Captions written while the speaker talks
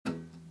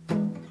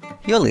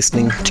You're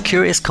listening to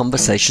Curious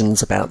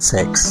Conversations About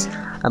Sex,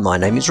 and my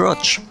name is Rog.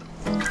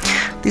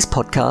 This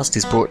podcast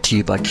is brought to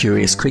you by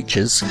Curious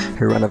Creatures,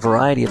 who run a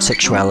variety of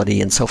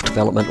sexuality and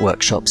self-development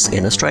workshops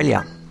in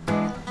Australia.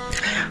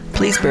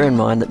 Please bear in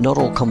mind that not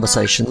all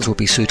conversations will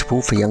be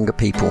suitable for younger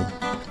people.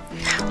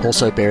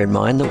 Also bear in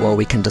mind that while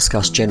we can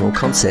discuss general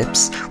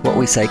concepts, what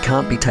we say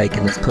can't be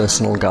taken as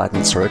personal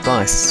guidance or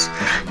advice.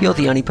 You're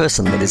the only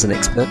person that is an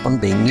expert on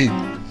being you.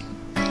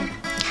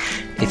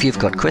 If you've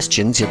got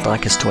questions you'd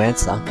like us to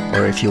answer,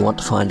 or if you want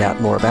to find out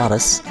more about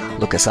us,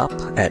 look us up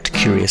at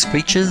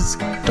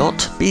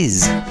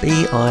curiouscreatures.biz,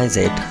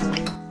 B-I-Z.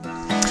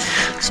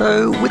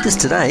 So with us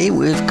today,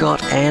 we've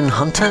got Anne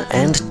Hunter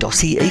and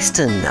Dossie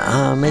Easton.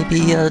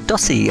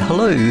 Dossie,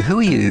 hello, who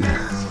are you?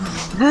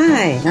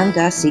 Hi, I'm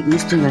Dossie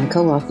Easton. I'm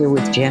co-author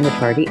with Janet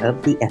Hardy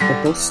of The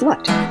Ethical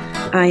Slut.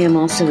 I am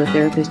also a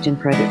therapist in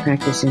private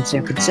practice in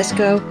San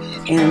Francisco,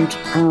 and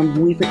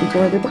we've written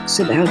 4 other books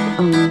about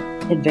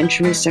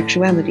adventurous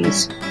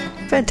sexualities.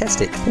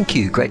 Fantastic, thank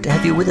you. Great to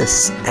have you with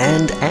us.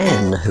 And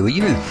Anne, who are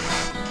you?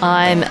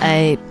 I'm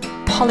a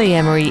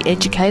polyamory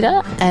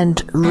educator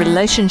and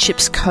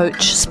relationships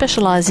coach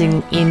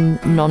specialising in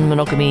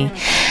non-monogamy.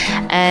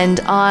 And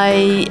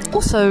I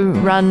also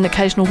run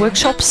occasional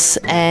workshops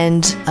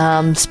and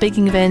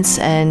speaking events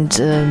and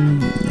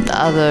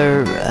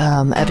other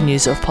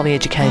avenues of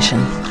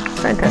polyeducation.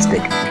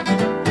 Fantastic.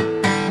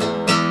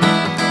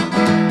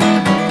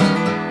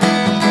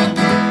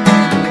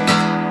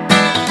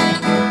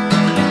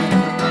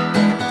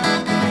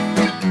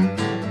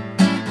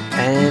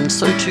 And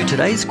so to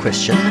today's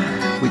question,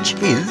 which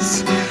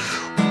is,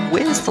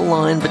 where's the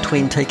line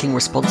between taking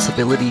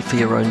responsibility for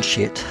your own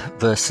shit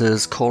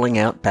versus calling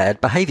out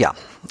bad behaviour?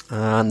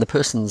 The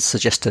person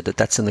suggested that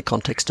that's in the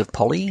context of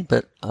poly,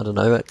 but I don't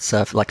know, it's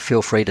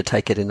feel free to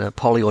take it in a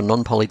poly or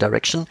non-poly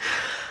direction.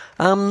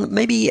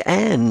 Maybe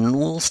Anne,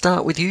 we'll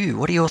start with you.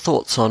 What are your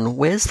thoughts on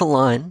where's the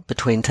line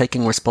between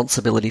taking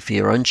responsibility for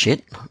your own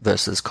shit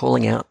versus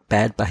calling out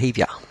bad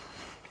behaviour?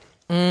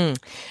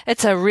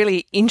 It's a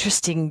really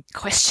interesting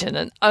question,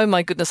 and oh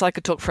my goodness, I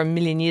could talk for a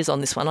million years on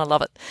this one. I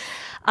love it.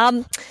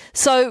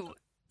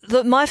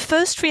 My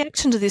first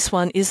reaction to this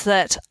one is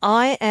that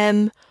I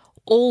am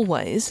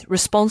always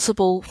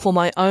responsible for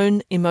my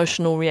own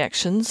emotional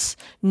reactions,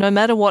 no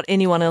matter what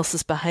anyone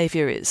else's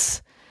behaviour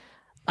is.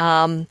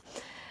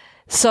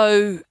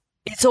 So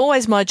it's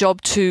always my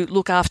job to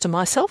look after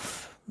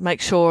myself,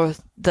 make sure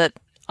that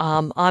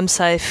I'm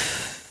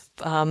safe,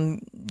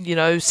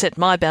 set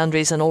my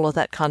boundaries and all of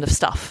that kind of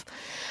stuff.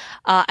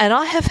 And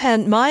I have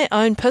had my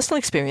own personal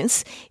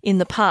experience in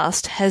the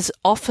past has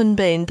often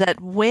been that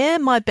where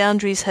my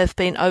boundaries have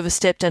been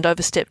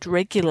overstepped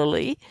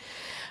regularly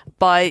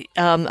by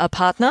a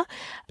partner,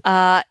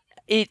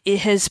 it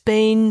has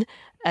been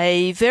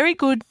a very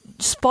good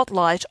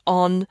spotlight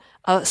on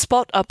a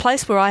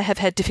place where I have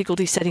had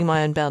difficulty setting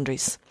my own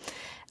boundaries.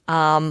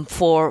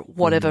 For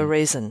whatever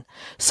reason.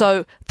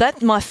 So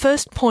that my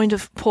first port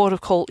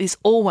of call is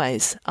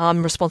always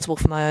I'm responsible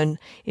for my own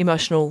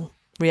emotional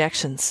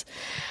reactions.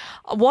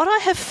 What I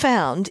have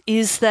found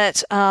is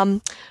that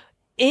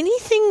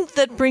anything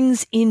that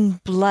brings in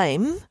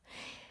blame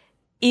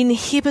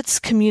inhibits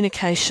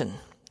communication.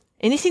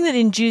 Anything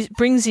that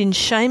brings in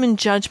shame and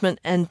judgment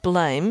and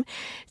blame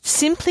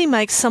simply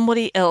makes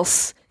somebody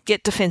else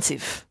get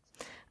defensive.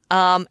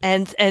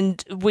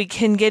 And we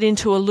can get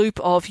into a loop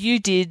of you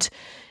did,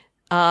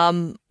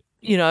 no,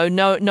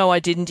 I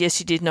didn't, yes,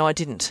 you did, no, I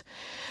didn't.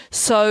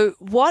 So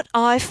what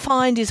I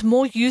find is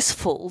more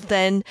useful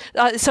than,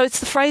 so it's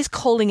the phrase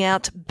calling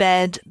out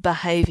bad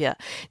behaviour.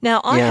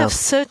 Now, I have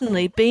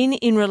certainly been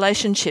in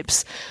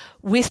relationships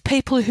with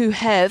people who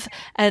have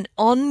an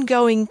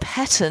ongoing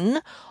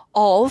pattern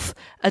of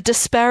a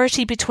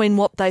disparity between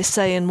what they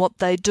say and what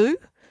they do,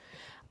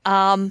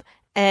 and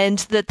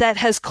that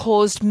has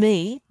caused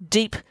me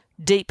deep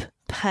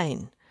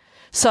pain.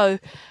 So,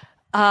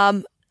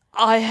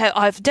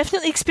 I've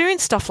definitely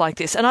experienced stuff like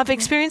this, and I've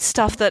experienced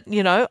stuff that,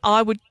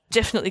 I would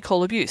definitely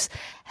call abuse.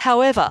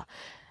 However,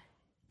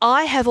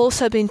 I have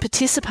also been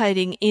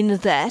participating in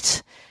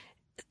that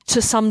to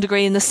some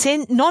degree,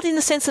 not in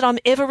the sense that I'm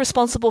ever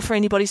responsible for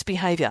anybody's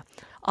behaviour.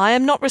 I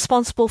am not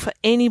responsible for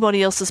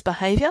anybody else's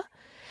behaviour,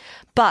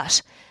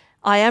 but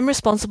I am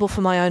responsible for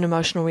my own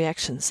emotional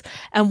reactions.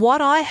 And what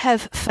I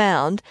have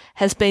found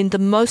has been the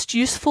most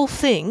useful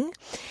thing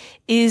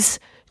is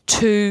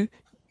to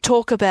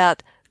talk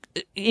about,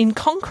 in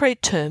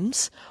concrete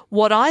terms,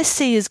 what I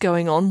see is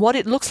going on, what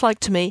it looks like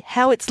to me,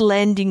 how it's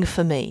landing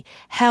for me,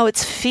 how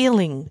it's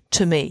feeling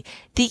to me,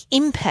 the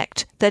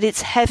impact that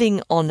it's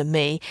having on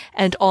me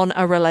and on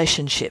a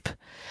relationship.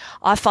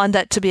 I find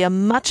that to be a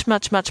much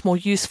more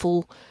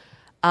useful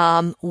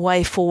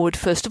way forward,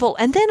 first of all.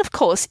 And then, of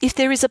course, if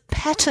there is a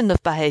pattern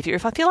of behaviour,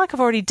 if I feel like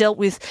I've already dealt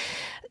with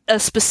a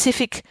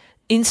specific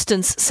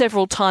instance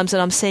several times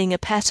and I'm seeing a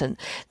pattern,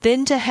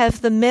 then to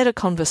have the meta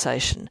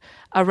conversation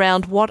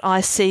around what I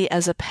see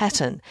as a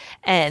pattern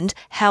and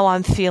how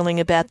I'm feeling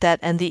about that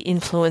and the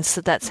influence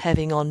that that's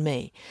having on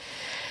me.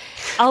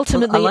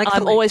 ultimately,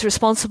 I'm always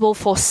responsible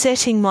for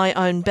setting my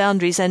own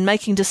boundaries and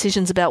making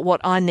decisions about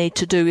what I need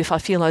to do if I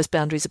feel those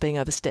boundaries are being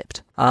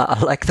overstepped.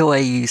 I like the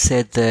way you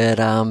said that,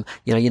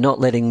 you're not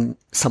letting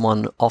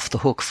someone off the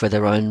hook for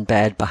their own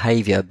bad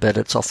behaviour, but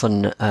it's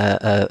often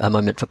a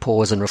moment for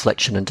pause and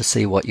reflection and to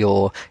see what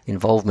your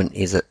involvement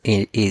is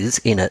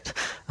in it.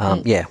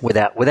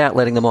 Without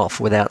letting them off,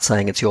 without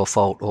saying it's your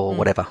fault or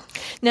whatever.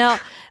 Now,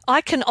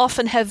 I can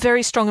often have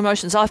very strong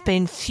emotions. I've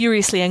been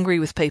furiously angry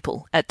with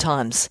people at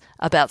times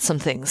about some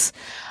things.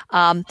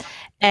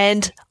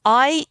 And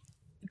I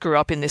grew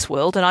up in this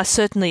world, and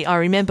I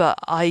remember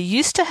I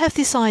used to have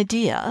this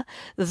idea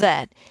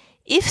that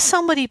if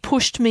somebody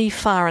pushed me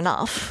far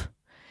enough,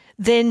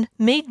 then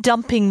me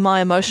dumping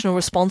my emotional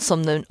response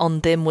on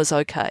them was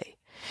okay.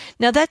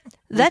 Now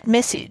that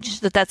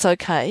message, that's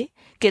okay,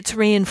 gets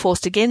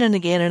reinforced again and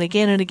again and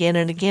again and again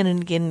and again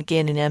and again and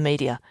again in our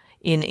media,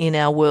 in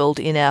our world,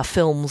 in our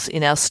films,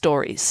 in our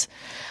stories.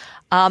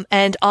 And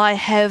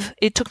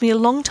it took me a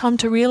long time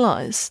to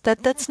realize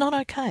that that's not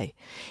okay.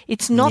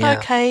 It's not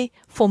okay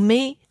for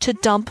me to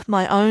dump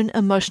my own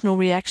emotional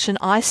reaction.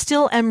 I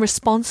still am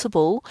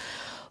responsible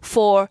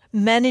for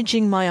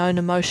managing my own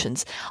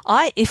emotions.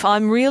 If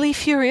I'm really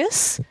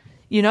furious,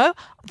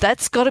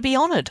 that's got to be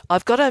honored.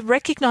 I've got to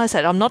recognize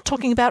that. I'm not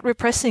talking about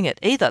repressing it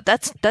either.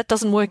 That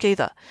doesn't work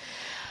either.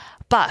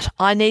 But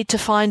I need to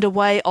find a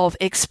way of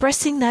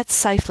expressing that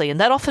safely. And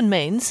that often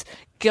means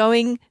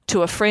going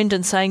to a friend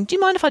and saying, do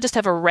you mind if I just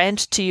have a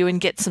rant to you and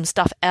get some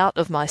stuff out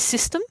of my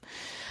system?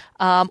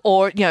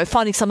 Or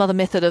finding some other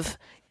method of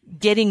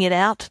getting it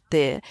out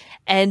there,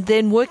 and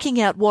then working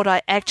out what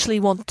I actually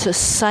want to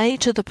say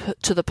to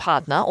the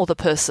partner or the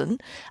person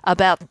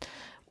about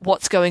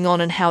what's going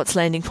on and how it's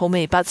landing for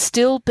me, but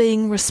still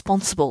being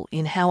responsible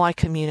in how I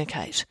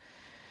communicate.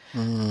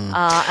 And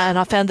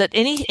I found that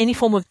any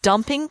form of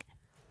dumping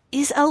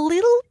is a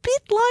little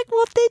bit like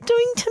what they're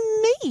doing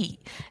to me.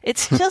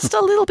 It's just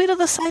a little bit of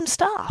the same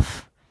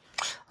stuff.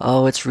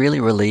 Oh, it's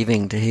really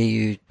relieving to hear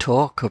you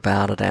talk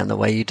about it and the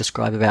way you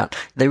describe about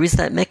there is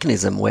that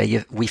mechanism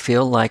where we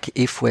feel like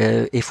if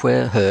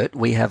we're hurt,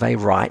 we have a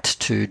right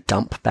to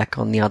dump back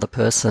on the other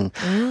person.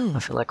 I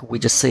feel like we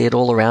just see it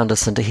all around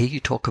us, and to hear you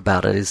talk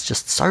about it is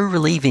just so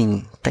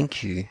relieving.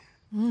 Thank you.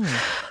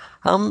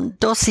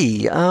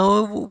 Dossie,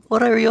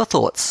 what are your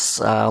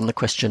thoughts on the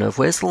question of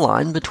where's the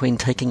line between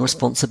taking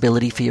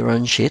responsibility for your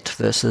own shit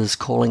versus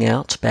calling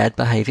out bad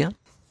behaviour?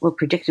 Well,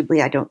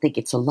 predictably, I don't think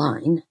it's a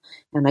line,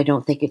 and I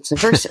don't think it's a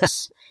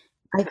versus.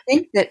 I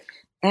think that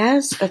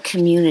as a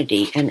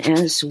community and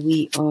as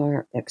we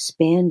are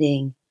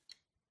expanding,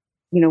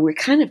 we're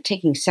kind of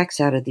taking sex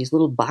out of these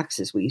little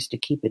boxes we used to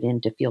keep it in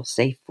to feel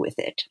safe with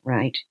it,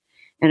 right?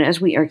 And as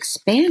we are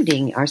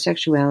expanding our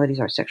sexualities,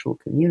 our sexual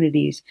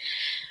communities,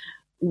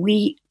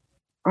 we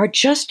are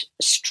just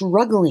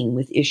struggling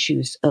with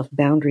issues of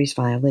boundaries,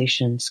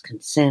 violations,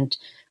 consent,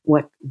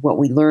 what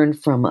we learn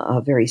from a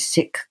very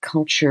sick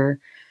culture,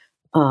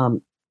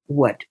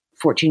 what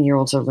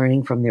 14-year-olds are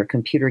learning from their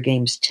computer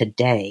games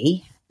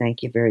today.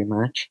 Thank you very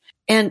much.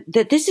 And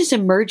that this is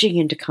emerging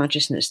into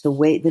consciousness, the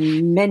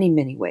many,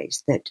 many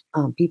ways that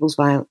people's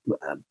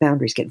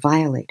boundaries get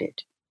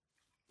violated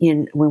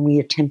when we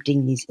are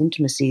attempting these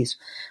intimacies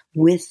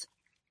with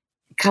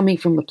coming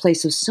from a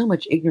place of so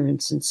much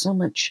ignorance and so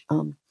much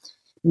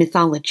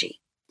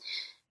mythology.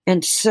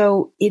 And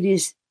so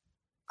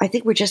I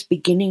think we're just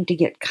beginning to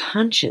get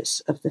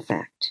conscious of the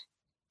fact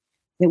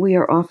that we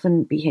are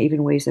often behave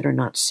in ways that are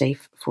not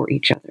safe for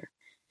each other.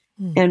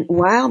 And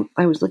while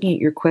I was looking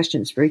at your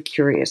questions, very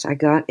curious, I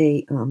got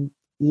a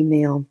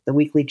email, the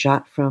Weekly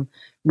Jot, from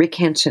Rick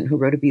Hansen, who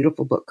wrote a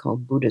beautiful book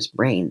called Buddha's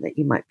Brain that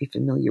you might be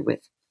familiar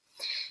with.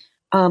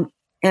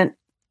 And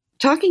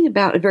talking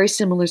about a very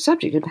similar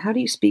subject of how do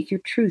you speak your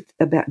truth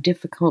about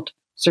difficult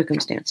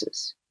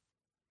circumstances.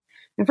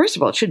 And first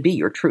of all, it should be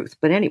your truth.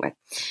 But anyway,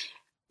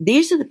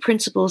 these are the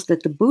principles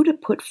that the Buddha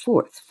put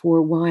forth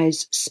for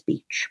wise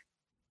speech.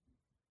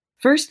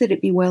 First, that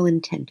it be well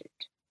intended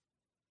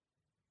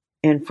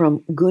and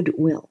from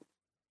goodwill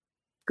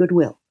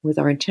with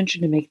our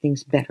intention to make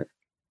things better.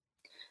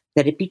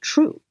 That it be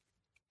true,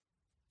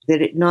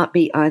 that it not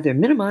be either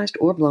minimized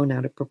or blown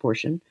out of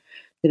proportion,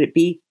 that it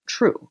be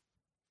true.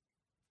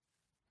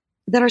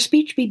 That our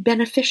speech be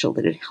beneficial,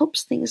 that it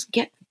helps things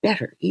get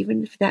better,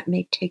 even if that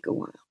may take a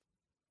while.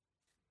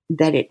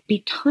 That it be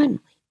timely.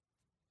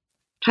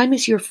 Time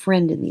is your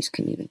friend in these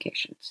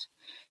communications.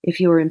 If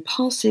you are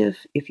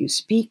impulsive, if you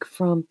speak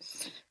from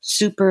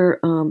super,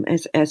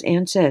 as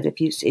Anne said,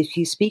 if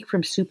you speak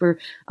from super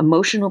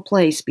emotional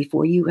place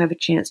before you have a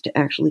chance to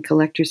actually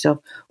collect yourself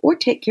or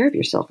take care of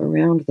yourself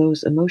around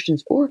those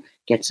emotions or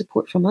get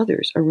support from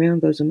others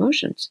around those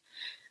emotions,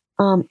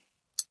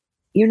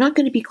 you're not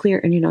going to be clear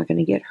and you're not going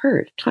to get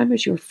heard. Time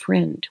is your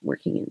friend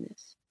working in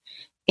this.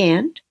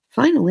 And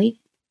finally,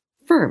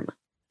 firm.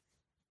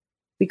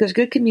 Because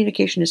good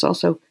communication is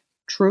also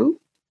true,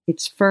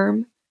 it's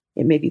firm,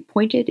 it may be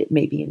pointed, it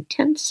may be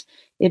intense,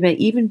 it may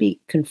even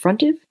be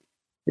confrontive.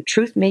 The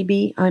truth may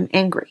be, I'm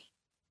angry.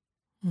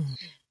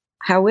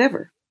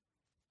 However,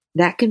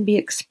 that can be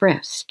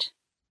expressed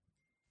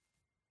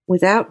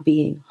without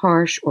being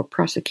harsh or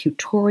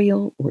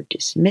prosecutorial or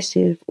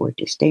dismissive or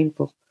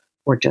disdainful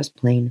or just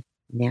plain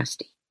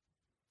nasty.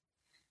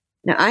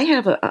 Now, I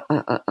have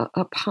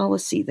a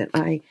policy that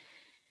I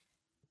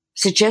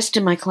suggest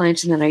to my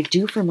clients and that I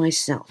do for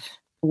myself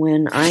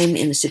when I'm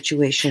in a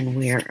situation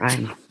where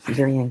I'm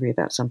very angry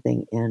about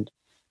something and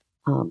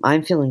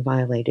I'm feeling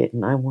violated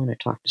and I want to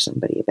talk to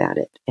somebody about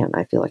it and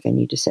I feel like I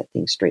need to set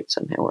things straight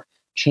somehow or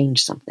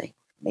change something,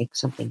 make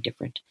something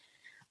different.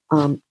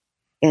 And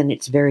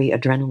it's very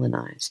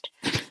adrenalinized.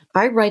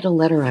 I write a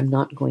letter I'm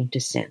not going to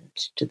send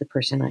to the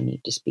person I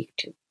need to speak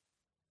to.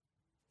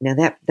 Now,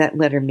 that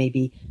letter may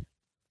be,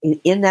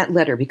 in that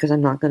letter, because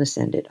I'm not going to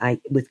send it, I,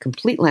 with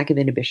complete lack of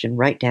inhibition,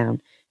 write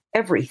down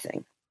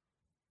everything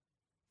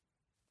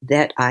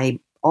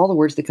all the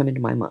words that come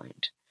into my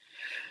mind.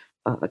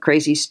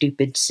 Crazy,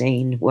 stupid,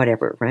 sane,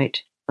 whatever,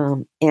 right?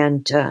 I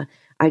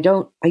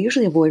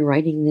usually avoid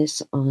writing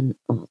this on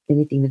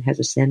anything that has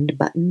a send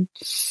button.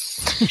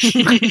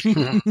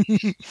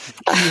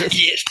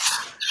 Yes.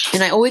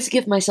 And I always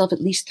give myself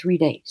at least 3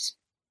 days.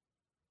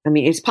 I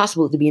mean, it's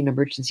possible to be in an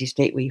emergency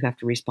state where you have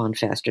to respond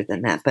faster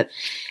than that. But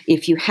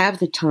if you have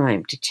the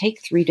time to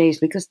take 3 days,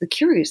 because the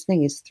curious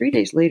thing is 3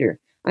 days later,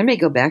 I may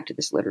go back to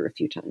this letter a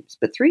few times,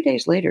 but 3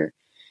 days later,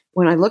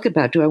 when I look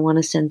about, do I want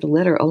to send the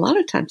letter? A lot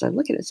of times I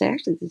look at it and say,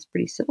 actually, this is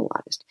pretty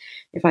civilized.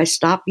 If I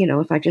stop,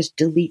 if I just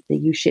delete the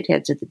 "you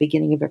shitheads" at the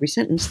beginning of every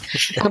sentence,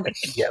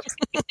 Yep.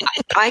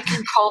 I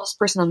can call this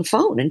person on the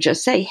phone and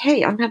just say,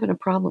 hey, I'm having a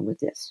problem with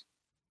this.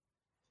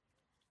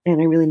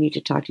 And I really need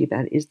to talk to you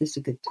about it. Is this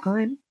a good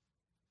time?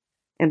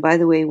 And by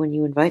the way, when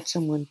you invite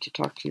someone to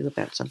talk to you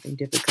about something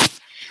difficult,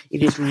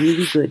 it is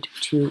really good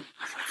to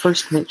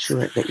first make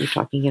sure that you're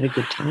talking at a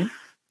good time.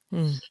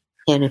 Mm.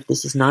 And if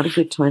this is not a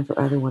good time for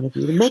either one of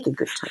you, to make a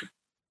good time.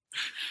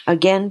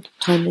 Again,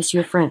 time is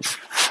your friend.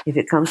 If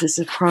it comes as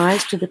a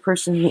surprise to the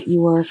person that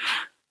you are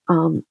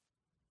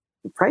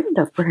frightened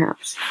of,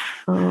 perhaps,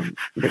 that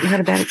you had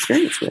a bad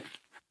experience with,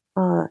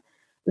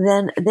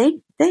 then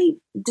they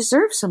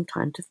deserve some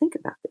time to think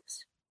about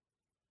this.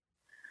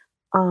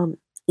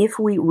 If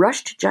we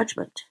rush to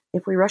judgment,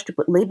 if we rush to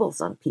put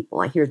labels on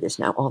people, I hear this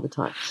now all the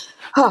time.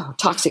 Oh,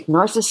 toxic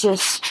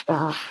narcissist,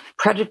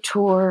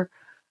 predator,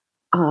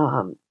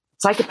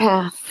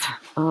 psychopath,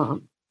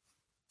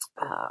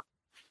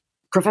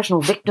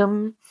 professional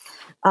victim.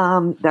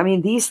 I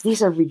mean,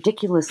 these are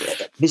ridiculous.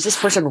 Is this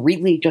person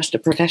really just a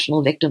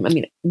professional victim? I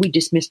mean, we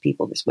dismiss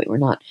people this way. We're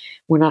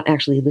not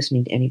actually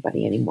listening to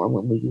anybody anymore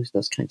when we use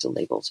those kinds of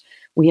labels.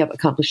 We have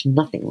accomplished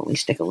nothing when we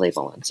stick a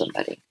label on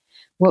somebody.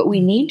 What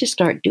we need to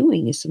start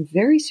doing is some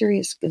very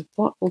serious and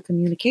thoughtful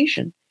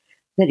communication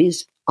that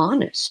is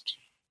honest,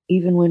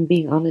 even when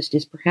being honest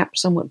is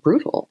perhaps somewhat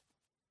brutal.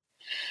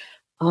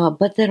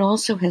 But that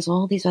also has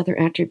all these other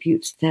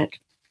attributes that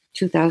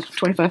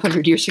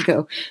 2,500 years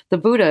ago, the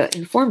Buddha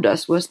informed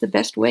us was the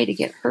best way to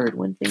get heard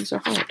when things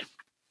are hard.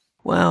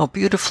 Wow,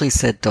 beautifully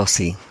said,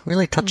 Dossie.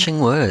 Really touching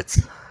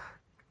words.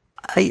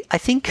 I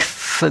think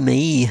for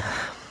me,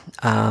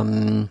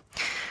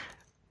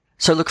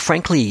 so look,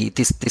 frankly,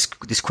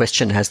 this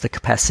question has the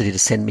capacity to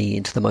send me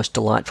into the most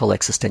delightful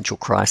existential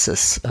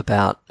crisis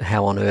about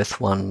how on earth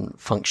one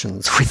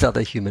functions with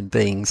other human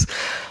beings.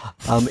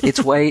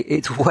 It's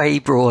way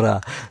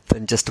broader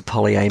than just a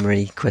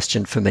polyamory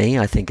question for me.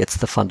 I think it's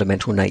the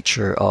fundamental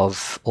nature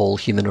of all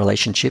human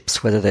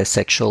relationships, whether they're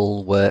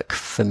sexual, work,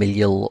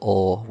 familial,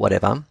 or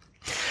whatever.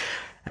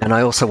 And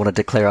I also want to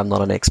declare I'm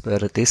not an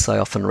expert at this. I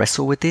often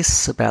wrestle with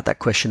this, about that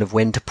question of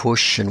when to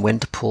push and when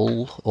to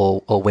pull,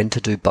 or when to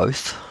do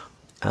both.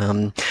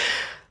 And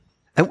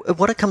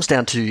what it comes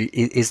down to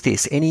is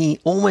this: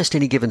 almost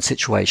any given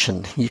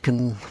situation, you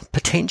can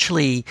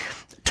potentially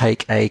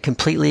take a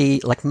completely,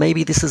 like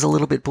maybe this is a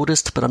little bit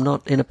Buddhist, but I'm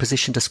not in a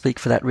position to speak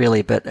for that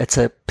really, but it's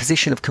a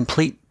position of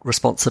complete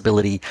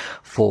responsibility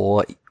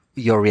for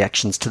your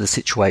reactions to the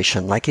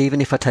situation. Like even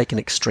if I take an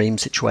extreme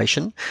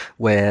situation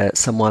where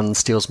someone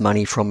steals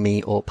money from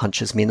me or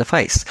punches me in the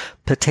face,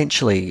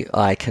 potentially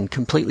I can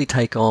completely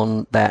take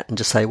on that and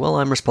just say, well,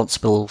 I'm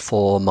responsible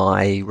for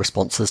my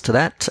responses to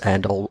that,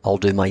 and I'll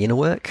do my inner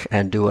work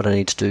and do what I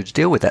need to do to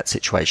deal with that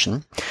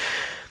situation.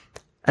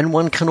 And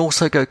one can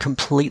also go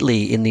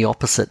completely in the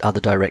opposite other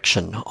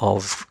direction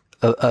of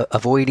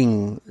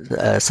avoiding,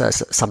 so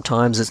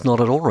sometimes it's not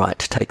at all right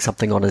to take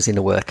something on as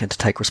inner work and to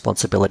take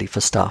responsibility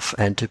for stuff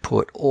and to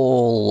put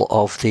all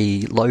of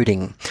the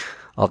loading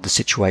of the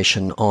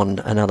situation on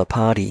another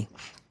party.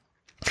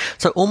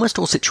 So almost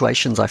all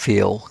situations, I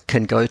feel,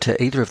 can go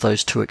to either of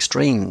those two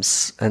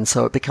extremes. And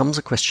so it becomes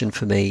a question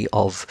for me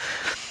of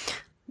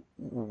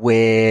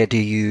where do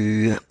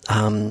you,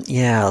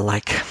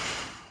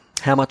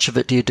 how much of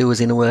it do you do as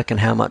inner work and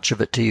how much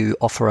of it do you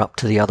offer up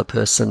to the other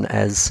person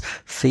as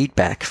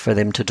feedback for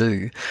them to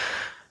do?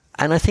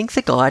 And I think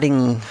the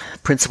guiding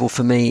principle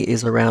for me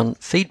is around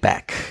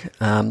feedback.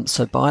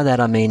 So by that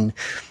I mean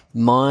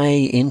my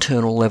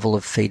internal level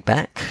of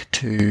feedback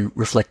to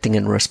reflecting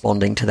and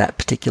responding to that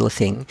particular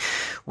thing,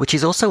 which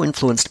is also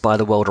influenced by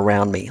the world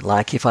around me.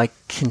 Like if I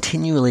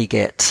continually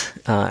get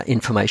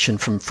information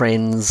from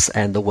friends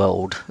and the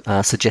world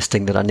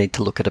suggesting that I need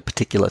to look at a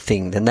particular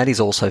thing, then that is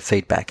also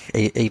feedback,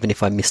 even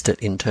if I missed it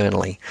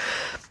internally.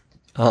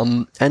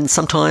 And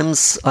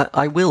sometimes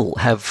I will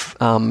have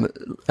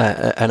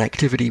an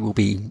activity will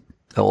be,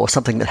 or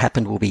something that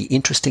happened will be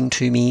interesting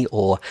to me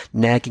or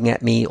nagging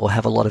at me or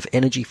have a lot of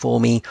energy for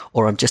me,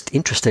 or I'm just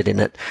interested in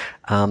it.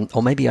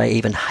 Or maybe I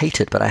even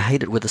hate it, but I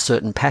hate it with a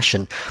certain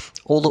passion.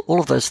 All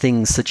of those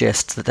things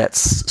suggest that that's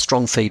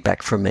strong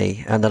feedback from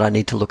me and that I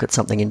need to look at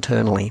something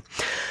internally.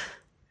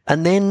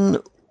 And then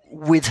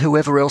with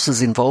whoever else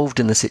is involved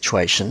in the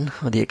situation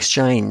or the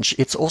exchange,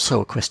 it's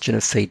also a question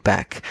of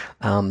feedback.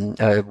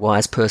 A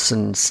wise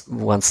person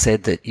once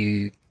said that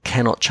you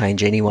cannot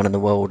change anyone in the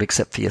world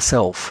except for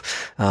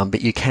yourself,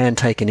 but you can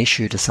take an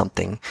issue to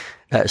something.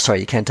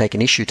 You can take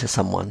an issue to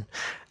someone,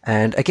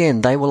 and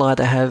again, they will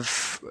either have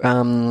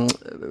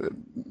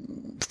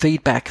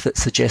feedback that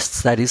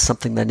suggests that is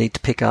something they need to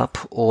pick up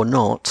or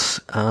not.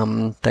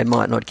 They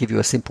might not give you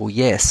a simple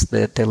yes.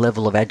 Their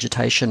level of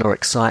agitation or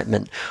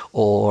excitement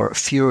or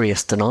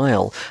furious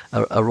denial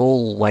are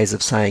all ways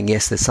of saying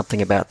yes, there's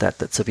something about that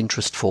that's of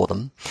interest for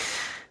them.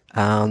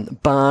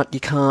 But you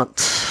can't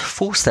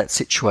force that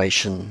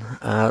situation.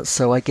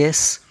 So I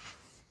guess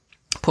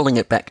pulling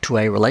it back to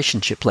a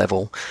relationship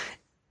level,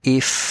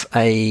 if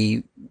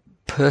a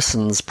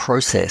person's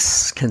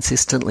process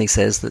consistently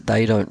says that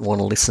they don't want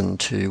to listen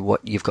to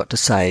what you've got to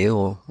say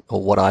or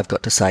what I've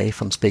got to say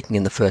if I'm speaking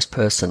in the first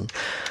person,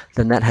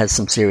 then that has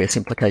some serious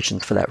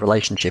implications for that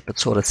relationship. It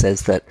sort of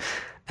says that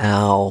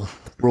our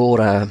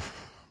broader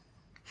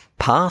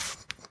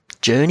path,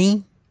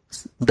 journey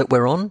that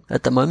we're on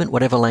at the moment,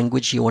 whatever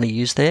language you want to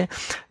use there,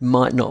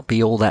 might not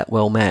be all that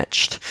well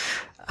matched,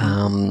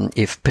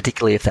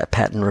 particularly if that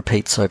pattern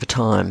repeats over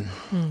time.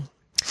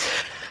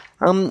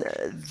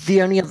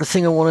 The only other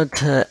thing I wanted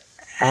to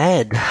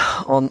add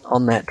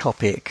on that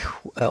topic,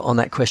 on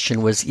that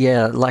question was,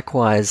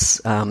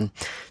 likewise,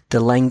 the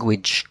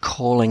language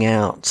calling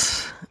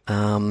out.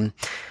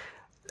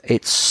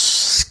 It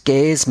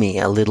scares me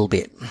a little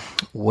bit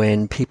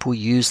when people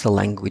use the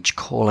language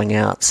calling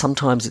out.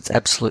 Sometimes it's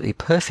absolutely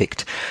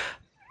perfect,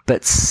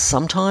 but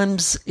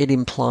sometimes it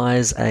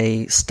implies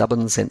a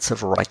stubborn sense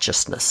of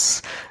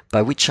righteousness,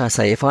 by which I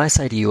say, if I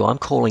say to you, I'm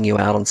calling you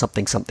out on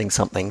something, something,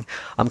 something,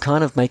 I'm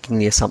kind of making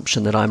the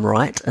assumption that I'm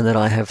right and that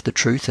I have the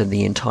truth and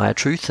the entire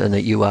truth and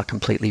that you are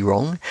completely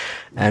wrong.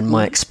 And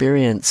my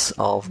experience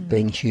of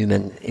being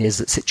human is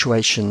that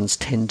situations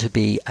tend to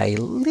be a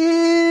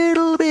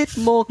little bit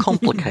more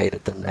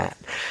complicated than that.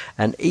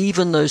 And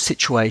even those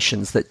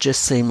situations that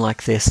just seem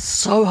like they're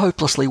so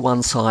hopelessly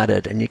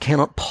one-sided and you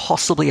cannot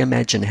possibly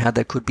imagine how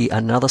there could be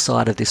another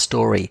side of this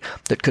story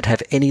that could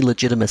have any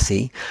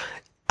legitimacy,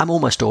 I'm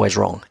almost always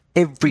wrong.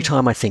 Every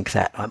time I think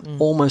that,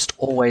 I'm almost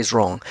always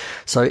wrong.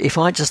 So if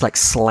I just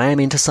slam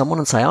into someone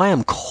and say, I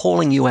am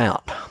calling you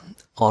out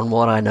on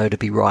what I know to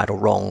be right or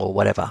wrong or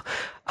whatever,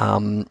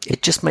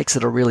 it just makes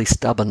it a really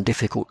stubborn,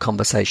 difficult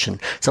conversation.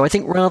 So I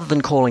think rather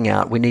than calling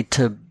out, we need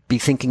to be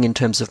thinking in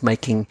terms of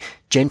making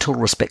gentle,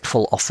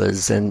 respectful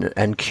offers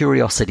and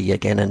curiosity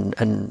again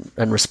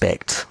and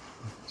respect.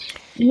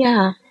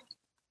 Yeah.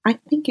 I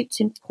think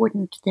it's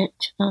important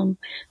that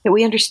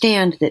we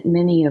understand that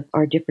many of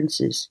our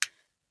differences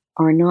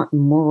are not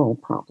moral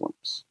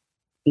problems,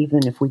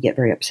 even if we get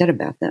very upset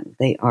about them.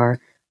 They are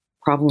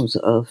problems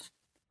of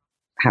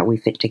how we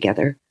fit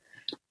together.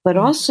 But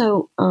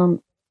also,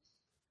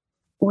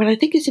 what I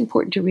think is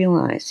important to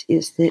realize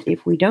is that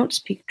if we don't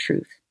speak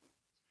truth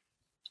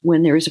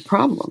when there is a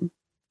problem,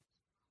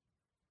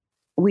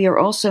 we are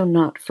also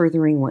not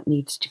furthering what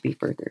needs to be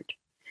furthered.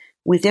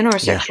 Within our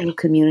sexual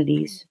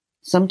communities,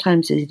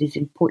 sometimes it is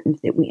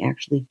important that we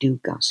actually do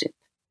gossip.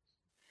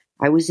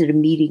 I was at a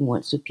meeting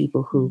once with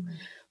people who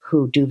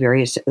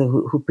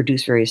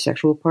produce various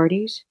sexual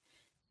parties,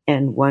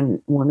 and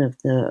one of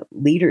the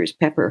leaders,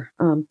 Pepper,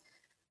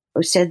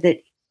 said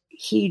that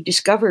he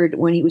discovered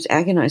when he was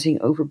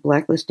agonizing over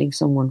blacklisting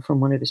someone from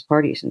one of his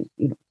parties and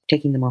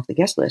taking them off the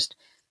guest list,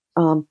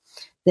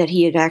 that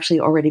he had actually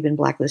already been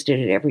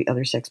blacklisted at every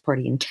other sex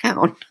party in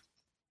town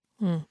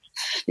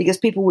because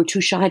people were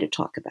too shy to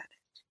talk about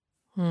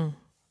it.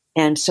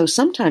 And so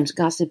sometimes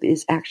gossip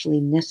is actually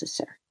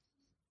necessary.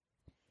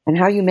 And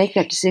how you make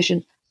that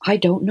decision, I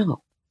don't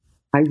know.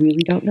 I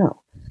really don't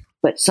know.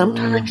 But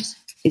sometimes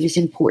it is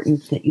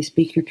important that you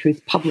speak your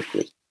truth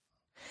publicly.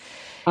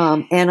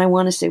 And I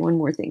want to say one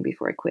more thing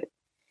before I quit.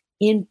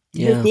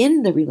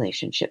 Within the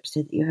relationships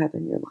that you have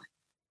in your life,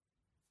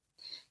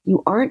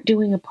 you aren't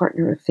doing a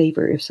partner a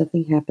favor if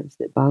something happens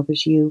that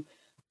bothers you,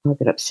 or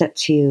that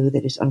upsets you,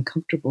 that is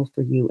uncomfortable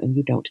for you, and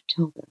you don't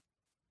tell them.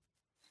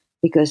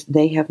 Because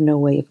they have no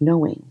way of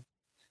knowing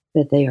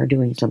that they are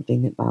doing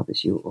something that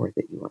bothers you or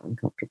that you are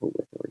uncomfortable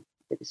with or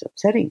that is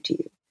upsetting to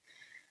you.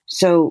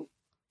 So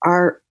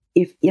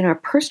if in our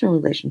personal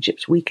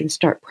relationships, we can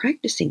start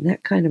practicing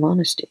that kind of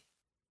honesty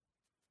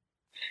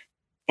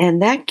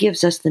And that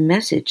gives us the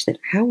message that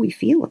how we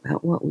feel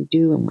about what we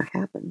do and what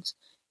happens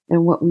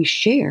and what we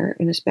share,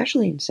 and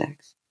especially in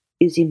sex,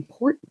 is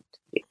important.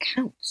 It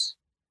counts.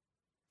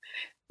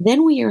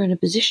 Then we are in a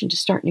position to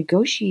start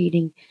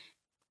negotiating,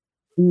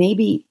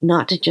 maybe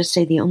not to just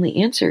say the only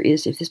answer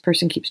is if this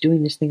person keeps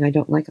doing this thing I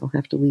don't like, I'll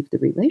have to leave the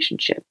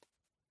relationship.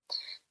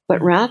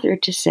 But rather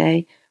to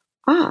say,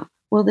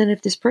 well, then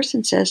if this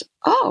person says,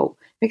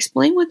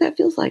 explain what that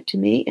feels like to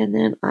me, and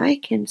then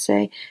I can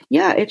say,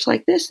 yeah, it's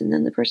like this. And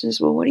then the person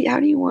says, well, how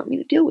do you want me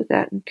to deal with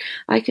that? And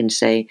I can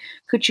say,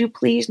 could you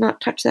please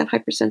not touch that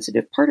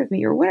hypersensitive part of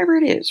me, or whatever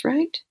it is,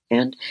 right?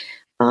 And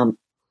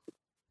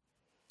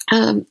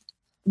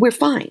we're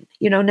fine.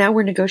 Now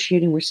we're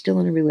negotiating. We're still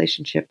in a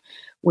relationship.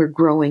 We're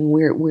growing.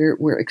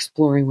 We're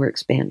exploring. We're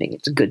expanding.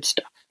 It's good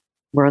stuff.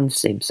 We're on the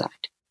same side.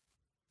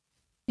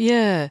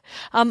 Yeah.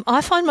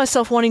 I find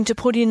myself wanting to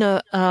put in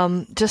a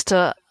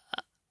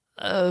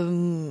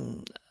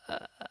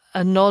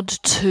nod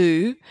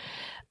to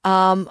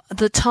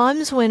the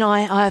times when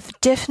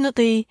I've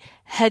definitely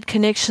had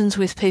connections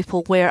with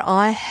people where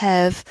I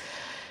have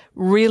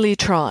really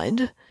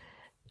tried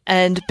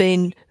and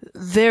been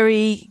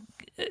very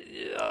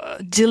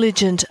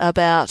diligent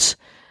about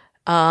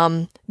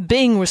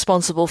being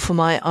responsible for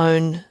my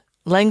own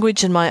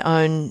language and my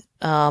own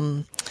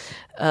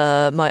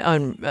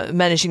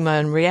managing my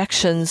own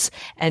reactions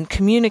and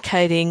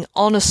communicating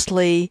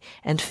honestly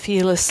and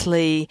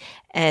fearlessly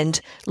and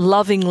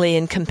lovingly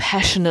and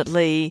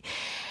compassionately,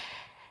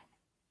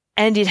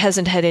 and it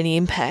hasn't had any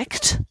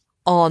impact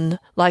on,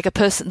 like, a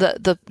person.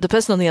 The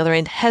person on the other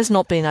end has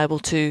not been able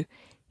to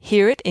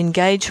hear it,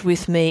 engage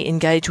with me,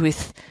 engage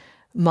with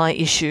my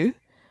issue,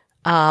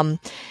 so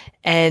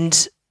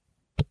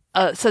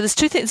there's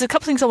two things. There's a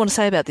couple of things I want to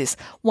say about this.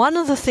 One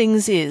of the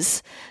things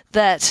is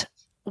that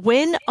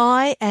when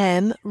I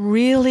am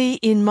really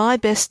in my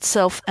best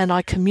self and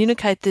I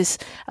communicate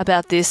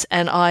about this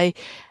and I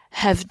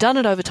have done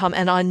it over time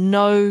and I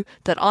know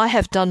that I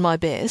have done my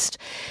best,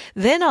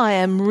 then I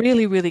am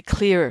really, really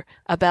clear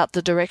about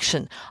the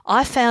direction.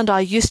 I found I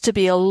used to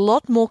be a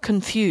lot more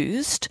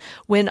confused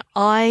when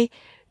I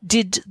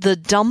did the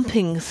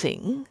dumping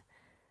thing,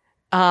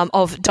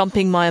 of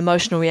dumping my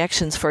emotional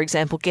reactions, for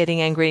example, getting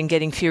angry and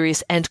getting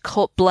furious and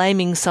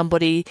blaming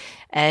somebody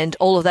and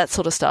all of that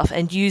sort of stuff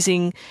and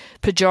using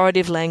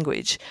pejorative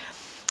language.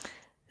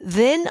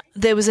 Then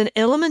there was an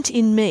element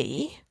in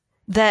me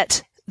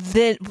that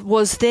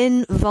was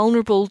then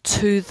vulnerable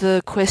to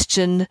the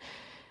question,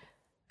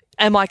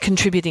 am I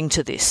contributing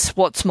to this?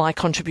 What's my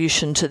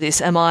contribution to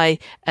this? Am I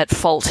at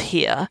fault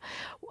here?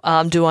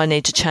 Do I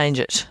need to change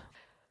it?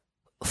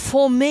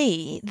 For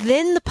me,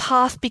 then the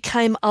path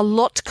became a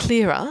lot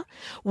clearer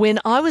when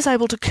I was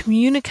able to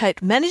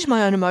manage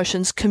my own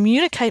emotions,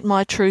 communicate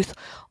my truth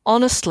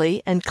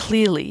honestly and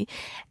clearly,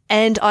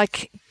 and I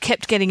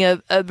kept getting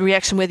a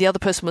reaction where the other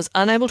person was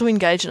unable to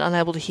engage and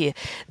unable to hear.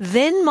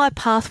 Then my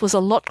path was a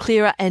lot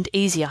clearer and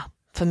easier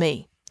for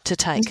me to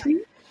take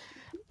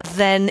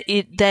than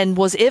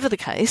was ever the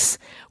case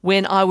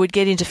when I would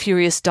get into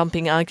furious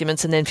dumping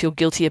arguments and then feel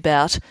guilty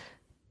about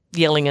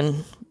yelling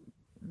and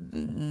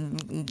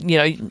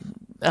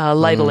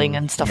labeling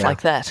and stuff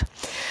like that.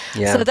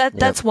 Yeah, so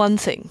that's one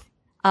thing.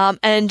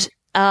 And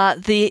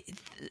the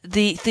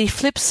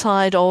flip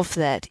side of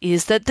that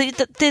is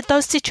that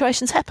those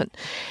situations happen.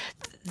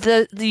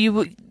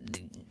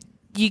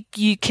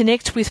 You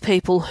connect with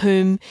people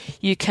whom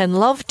you can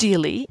love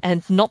dearly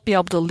and not be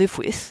able to live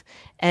with,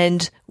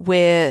 and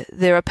where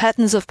there are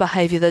patterns of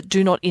behaviour that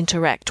do not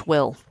interact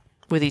well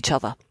with each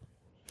other.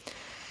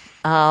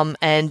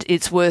 And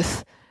it's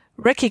worth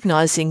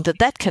recognising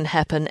that can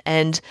happen,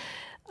 and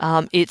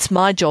it's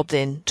my job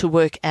then to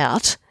work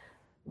out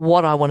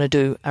what I want to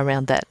do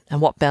around that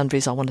and what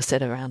boundaries I want to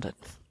set around it.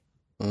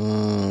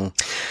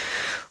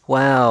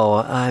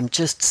 Wow, I'm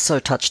just so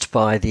touched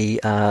by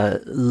the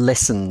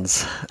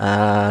lessons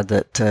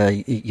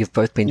that you've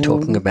both been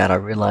talking about. I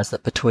realise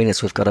that between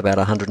us we've got about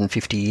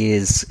 150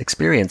 years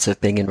experience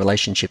of being in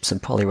relationships and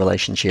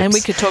poly-relationships. And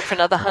we could talk for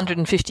another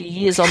 150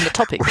 years on the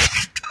topic. We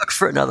could talk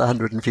for another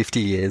 150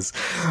 years.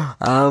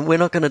 We're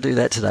not going to do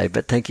that today,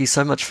 but thank you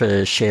so much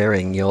for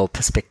sharing your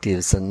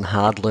perspectives and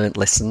hard-learnt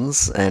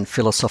lessons and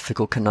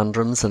philosophical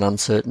conundrums and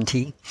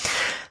uncertainty.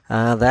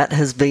 That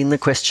has been the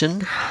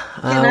question.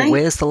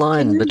 Where's the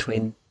line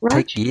between...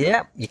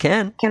 Yeah, you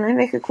can. Can I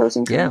make a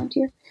closing comment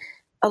here?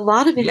 A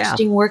lot of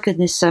interesting work on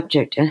this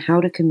subject and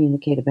how to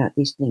communicate about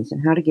these things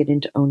and how to get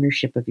into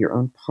ownership of your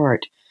own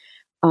part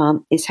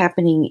is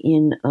happening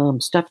in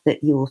stuff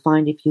that you will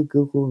find if you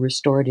Google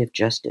restorative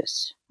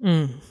justice.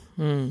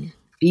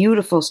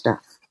 Beautiful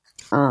stuff.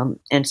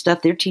 And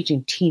stuff they're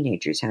teaching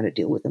teenagers how to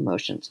deal with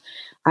emotions.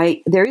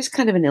 There is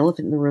kind of an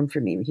elephant in the room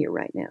for me here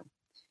right now,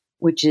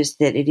 which is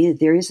that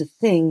there is a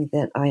thing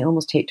that I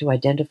almost hate to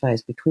identify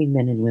as between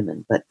men and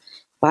women. But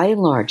by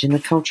and large, in the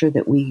culture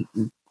that we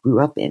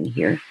grew up in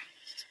here,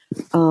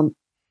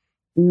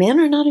 men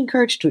are not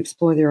encouraged to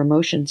explore their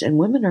emotions, and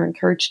women are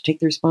encouraged to take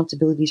the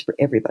responsibilities for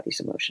everybody's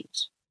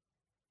emotions.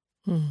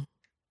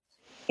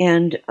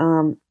 And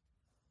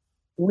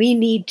we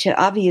need to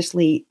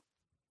obviously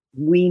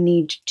we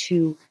need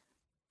to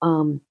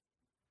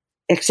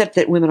accept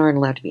that women aren't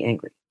allowed to be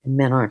angry and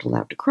men aren't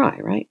allowed to cry,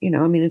 right?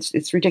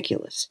 It's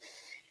ridiculous.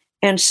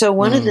 And so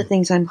one of the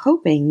things I'm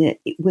hoping that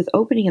with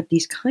opening up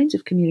these kinds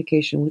of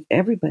communication with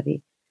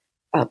everybody,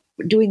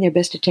 doing their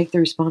best to take the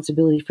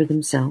responsibility for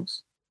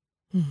themselves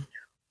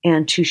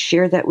and to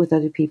share that with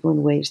other people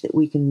in ways that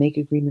we can make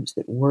agreements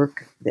that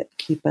work, that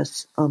keep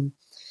us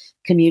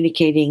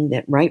communicating,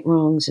 that right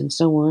wrongs and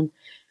so on.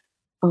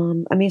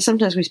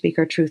 Sometimes we speak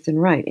our truth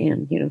and right.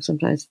 And,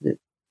 sometimes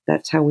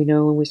that's how we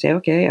know when we say,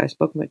 okay, I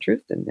spoke my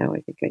truth and now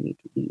I think I need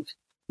to leave.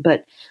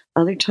 But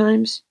other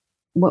times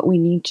what we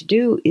need to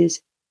do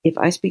is, if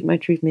I speak my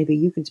truth, maybe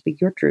you can speak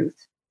your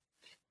truth.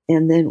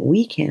 And then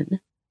we can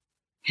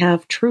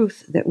have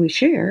truth that we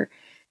share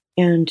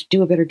and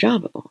do a better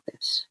job of all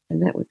this.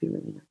 And that would be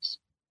really nice.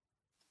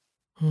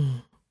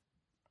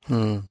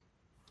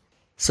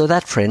 So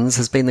that, friends,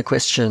 has been the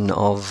question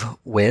of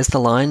where's the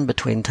line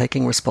between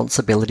taking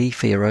responsibility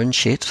for your own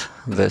shit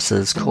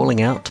versus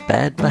calling out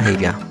bad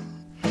behaviour.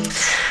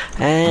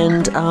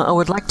 And I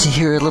would like to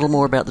hear a little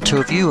more about the two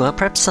of you.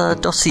 Perhaps,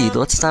 Dossie,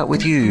 let's start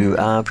with you.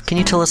 Can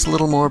you tell us a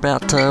little more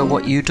about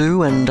what you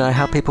do and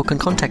how people can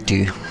contact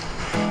you?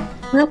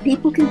 Well,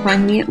 people can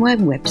find me at my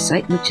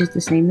website, which is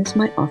the same as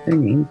my author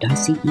name,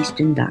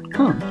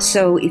 DossieEaston.com.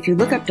 So if you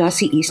look up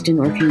Dossie Easton,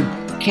 or if you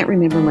can't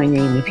remember my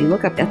name, if you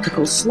look up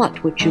Ethical Slut,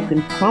 which you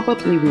can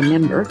probably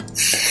remember,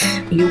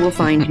 you will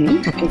find me,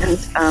 and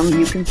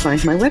you can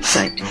find my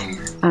website.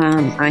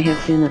 I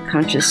have been a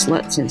conscious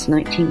slut since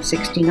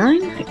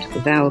 1969. I took a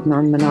vow of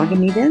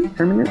non-monogamy then,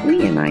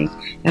 permanently, and I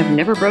have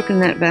never broken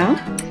that vow.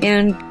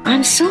 And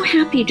I'm so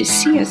happy to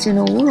see us in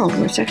a world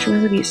where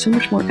sexuality is so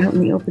much more out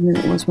in the open than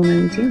it was when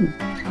I was young.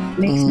 It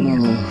makes me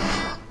happy.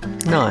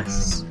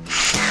 Nice.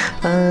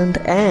 And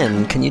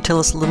Anne, can you tell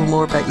us a little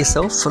more about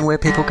yourself and where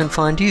people can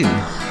find you?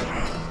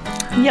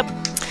 Yep.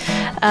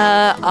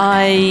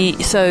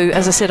 So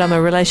as I said, I'm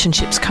a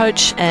relationships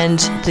coach, and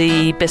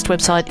the best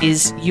website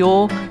is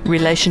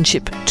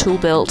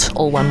yourrelationshiptoolbelt,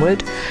 all one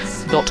word,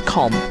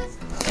 .com.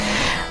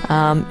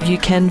 You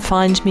can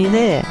find me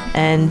there,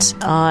 and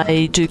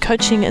I do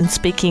coaching and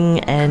speaking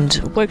and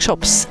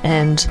workshops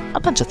and a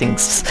bunch of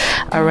things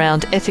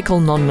around ethical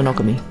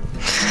non-monogamy.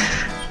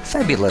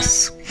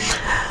 Fabulous.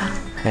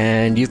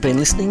 And you've been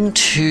listening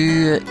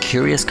to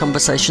Curious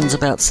Conversations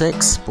About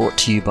Sex, brought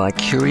to you by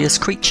Curious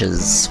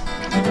Creatures.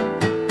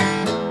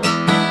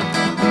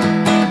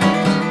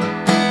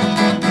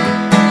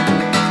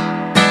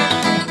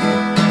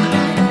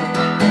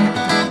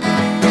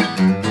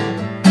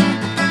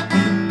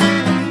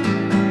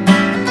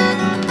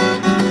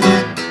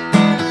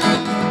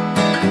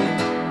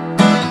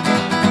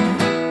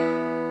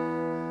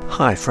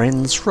 Hi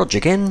friends, Rog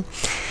again.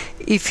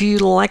 If you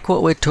like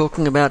what we're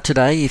talking about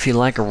today, if you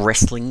like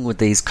wrestling with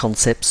these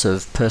concepts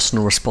of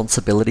personal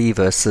responsibility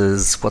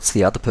versus what's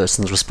the other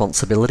person's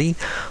responsibility,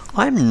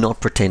 I'm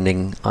not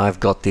pretending I've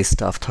got this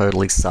stuff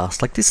totally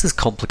sussed. Like, this is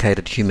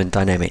complicated human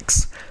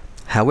dynamics.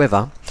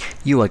 However,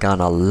 you are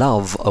gonna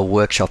love a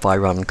workshop I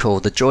run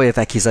called The Joy of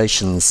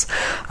Accusations.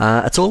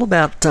 It's all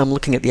about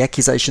looking at the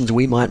accusations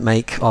we might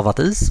make of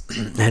others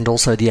and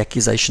also the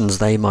accusations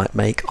they might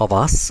make of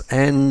us,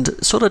 and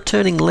sort of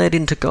turning lead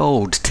into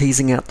gold,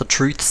 teasing out the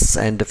truths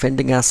and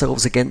defending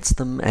ourselves against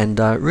them, and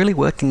really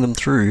working them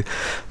through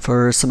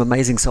for some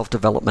amazing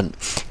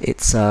self-development.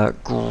 It's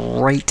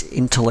great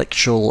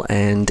intellectual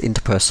and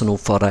interpersonal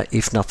fodder,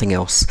 if nothing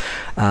else.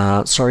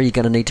 Sorry, you're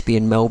going to need to be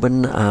in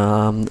Melbourne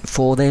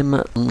for them.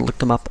 Look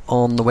them up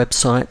on the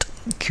website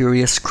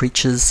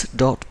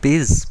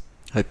curiouscreatures.biz.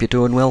 Hope you're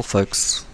doing well, folks.